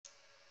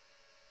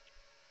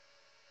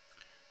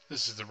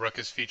This is the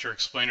Ruckus Feature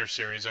Explainer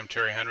series. I'm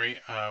Terry Henry.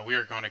 We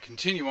are going to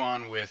continue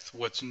on with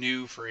what's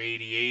new for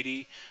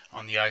 8080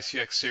 on the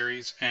ICX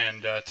series,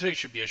 and today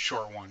should be a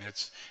short one.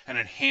 It's an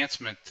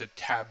enhancement to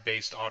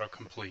tab-based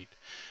autocomplete.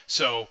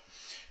 So,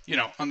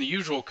 on the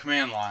usual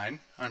command line,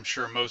 I'm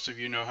sure most of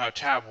you know how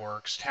tab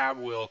works. Tab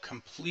will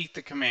complete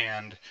the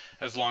command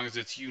as long as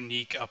it's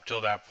unique up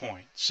till that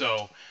point.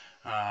 So,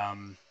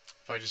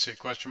 if I just hit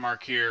question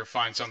mark here,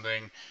 find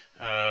something,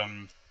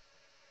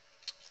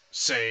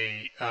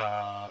 say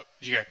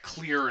you got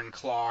clear and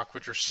clock,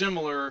 which are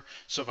similar.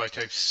 So if I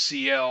type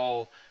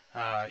CL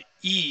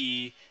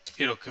E,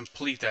 it'll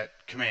complete that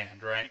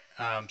command, right?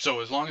 So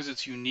as long as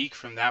it's unique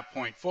from that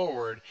point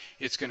forward,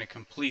 it's going to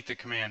complete the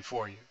command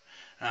for you.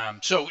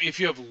 So if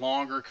you have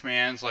longer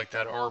commands like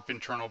that ARP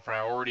internal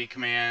priority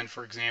command,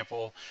 for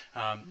example,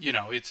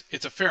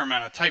 it's a fair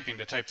amount of typing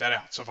to type that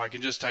out. So if I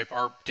can just type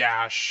ARP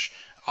dash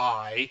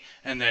I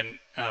and then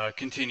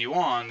continue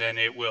on, then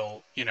it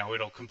will,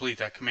 it'll complete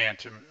that command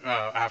to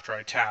after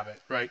I tab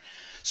it, right?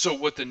 So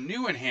what the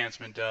new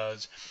enhancement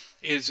does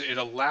is it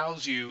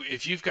allows you,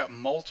 if you've got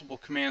multiple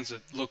commands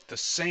that look the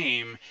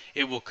same,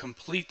 it will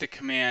complete the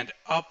command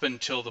up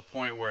until the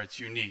point where it's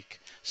unique.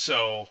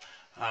 So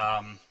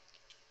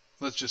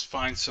let's just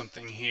find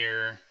something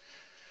here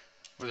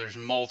where there's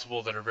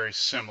multiple that are very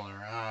similar.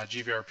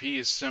 GVRP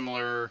is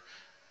similar.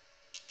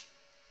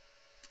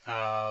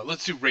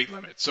 Let's do rate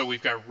limit. So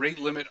we've got rate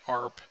limit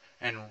ARP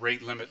and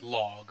rate limit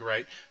log,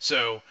 right?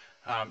 So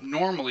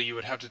normally you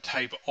would have to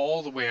type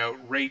all the way out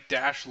rate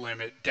dash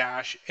limit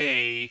dash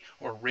A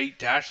or rate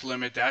dash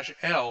limit dash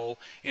L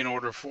in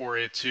order for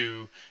it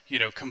to,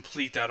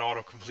 complete that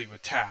autocomplete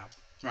with tab,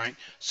 right?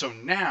 So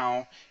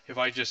now if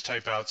I just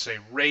type out, say,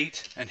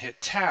 rate and hit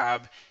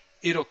tab,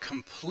 it'll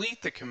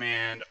complete the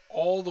command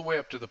all the way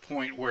up to the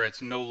point where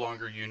it's no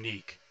longer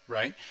unique,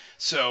 right?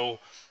 So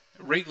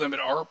rate limit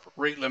ARP,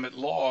 rate limit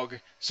log,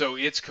 so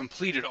it's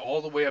completed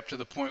all the way up to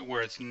the point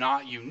where it's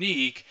not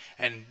unique,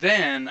 and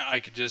then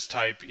I could just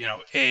type,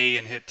 A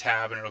and hit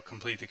tab, and it'll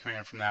complete the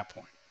command from that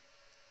point.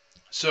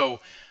 So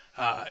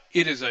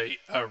it is a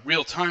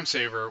real time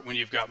saver when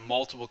you've got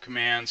multiple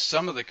commands.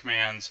 Some of the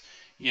commands,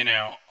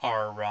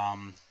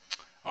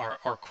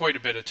 are quite a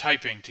bit of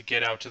typing to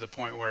get out to the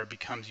point where it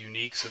becomes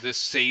unique. So this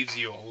saves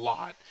you a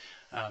lot.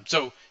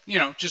 So,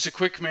 just a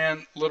quick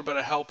command, a little bit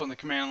of help on the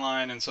command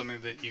line, and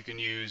something that you can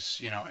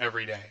use,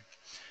 every day.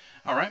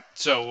 All right,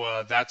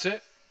 so that's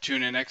it.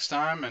 Tune in next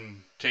time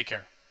and take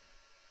care.